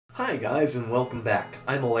Hi guys and welcome back.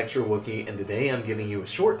 I'm Electro and today I'm giving you a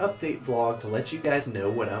short update vlog to let you guys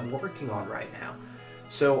know what I'm working on right now.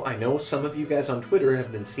 So I know some of you guys on Twitter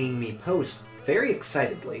have been seeing me post very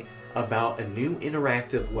excitedly about a new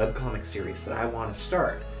interactive webcomic series that I want to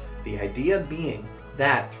start. The idea being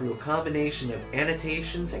that through a combination of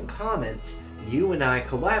annotations and comments, you and I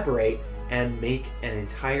collaborate and make an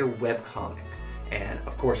entire webcomic. And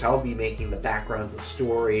of course I'll be making the backgrounds, the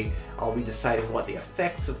story, I'll be deciding what the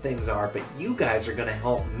effects of things are, but you guys are going to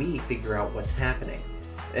help me figure out what's happening.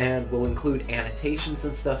 And we'll include annotations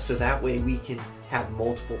and stuff so that way we can have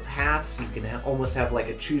multiple paths, you can almost have like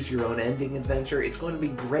a choose your own ending adventure. It's going to be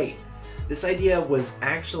great. This idea was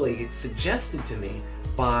actually suggested to me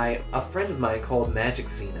by a friend of mine called Magic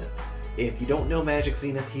Zenith. If you don't know Magic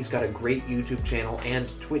Zenith, he's got a great YouTube channel and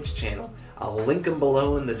Twitch channel. I'll link them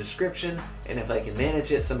below in the description, and if I can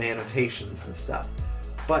manage it, some annotations and stuff.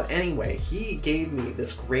 But anyway, he gave me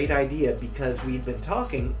this great idea because we'd been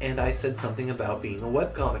talking and I said something about being a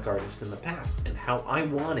webcomic artist in the past and how I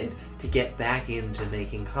wanted to get back into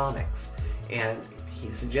making comics. And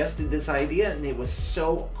he suggested this idea and it was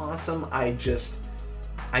so awesome, I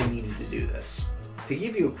needed to do this. To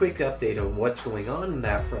give you a quick update on what's going on in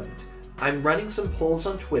that front, I'm running some polls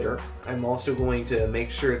on Twitter. I'm also going to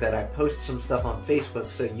make sure that I post some stuff on Facebook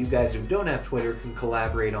so you guys who don't have Twitter can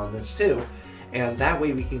collaborate on this too. And that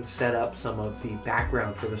way we can set up some of the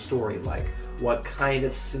background for the story, like what kind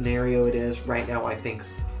of scenario it is. Right now I think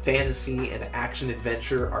fantasy and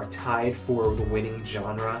action-adventure are tied for the winning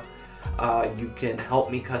genre. You can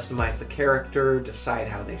help me customize the character, decide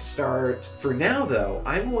how they start. For now though,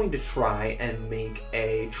 I'm going to try and make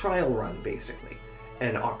a trial run basically.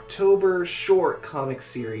 An October short comic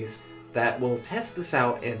series that will test this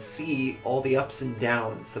out and see all the ups and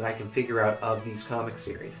downs that I can figure out of these comic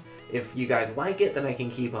series. If you guys like it, then I can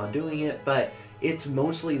keep on doing it, but it's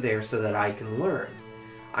mostly there so that I can learn.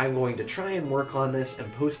 I'm going to try and work on this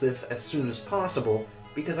and post this as soon as possible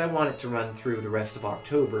because I want it to run through the rest of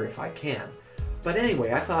October if I can. But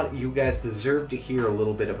anyway, I thought you guys deserved to hear a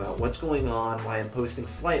little bit about what's going on, why I'm posting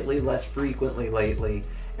slightly less frequently lately,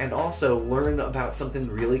 and also learn about something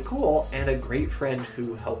really cool and a great friend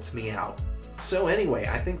who helped me out. So anyway,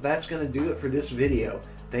 I think that's going to do it for this video.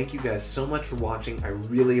 Thank you guys so much for watching. I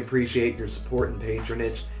really appreciate your support and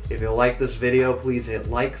patronage. If you like this video, please hit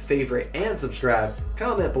like, favorite, and subscribe.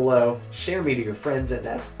 Comment below, share me to your friends, and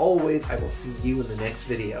as always, I will see you in the next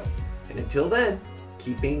video. And until then,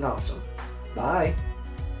 keep being awesome. Bye!